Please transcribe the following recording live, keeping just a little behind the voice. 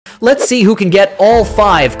Let's see who can get all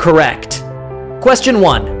 5 correct. Question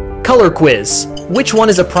 1. Color quiz. Which one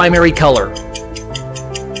is a primary color?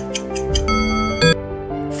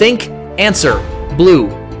 Think, answer,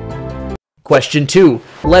 blue. Question 2.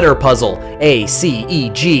 Letter puzzle. A, C,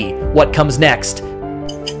 E, G. What comes next?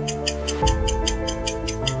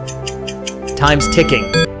 Time's ticking.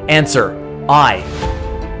 Answer, I.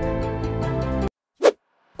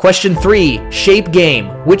 Question 3. Shape game.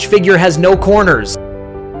 Which figure has no corners?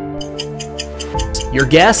 Your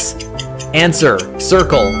guess? Answer,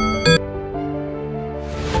 circle.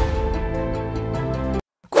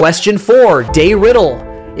 Question 4. Day riddle.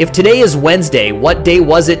 If today is Wednesday, what day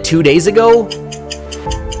was it 2 days ago?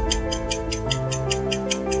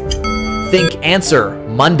 Think, answer,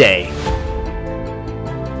 Monday.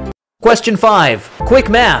 Question 5. Quick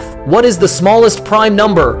math. What is the smallest prime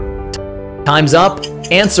number? Time's up.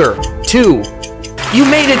 Answer, 2. You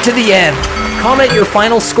made it to the end. Comment your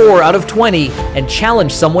final score out of 20 and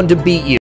challenge someone to beat you.